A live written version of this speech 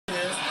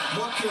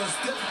Marquez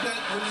steps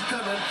back when he's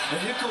coming, and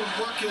here comes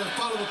Marquez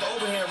following with the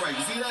overhand right.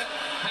 You see that?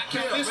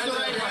 Pacquiao missed the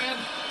right hand.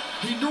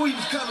 He knew he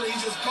was coming. He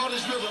just caught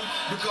his rhythm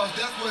because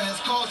that's what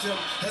has caused him,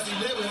 has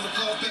enabled him to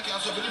cause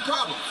Pacquiao so many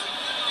problems.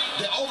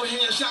 The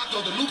overhand shots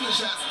or the looping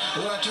shots,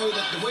 and when I told you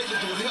that the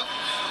weightlifting would help,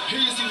 here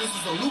you see this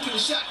is a looping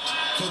shot.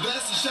 So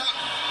that's the shot,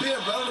 bam,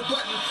 right on the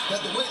button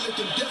that the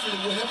weightlifting definitely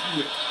will help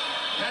you with.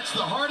 That's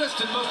the hardest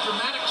and most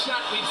dramatic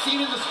shot we've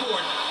seen in the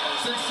sport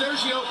since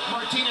Sergio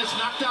Martinez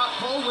knocked out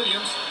Paul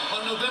Williams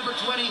on November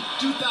 20,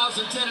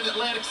 2010 in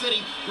Atlantic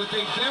City with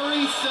a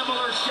very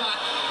similar shot.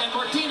 And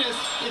Martinez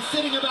is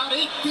sitting about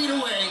 8 feet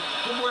away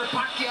from where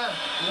Pacquiao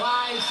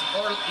lies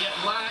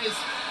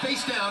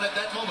face down at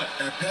that moment.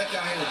 And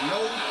Pacquiao had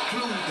no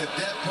clue that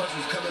that punch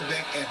was coming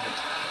back at him.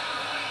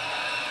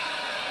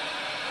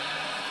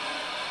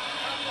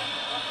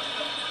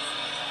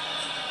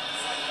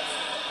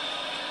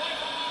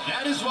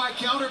 That is why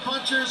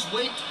counter-punchers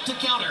wait to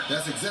counter.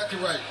 That's exactly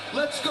right.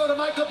 Let's go to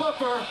Michael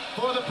Buffer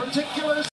for the particulars.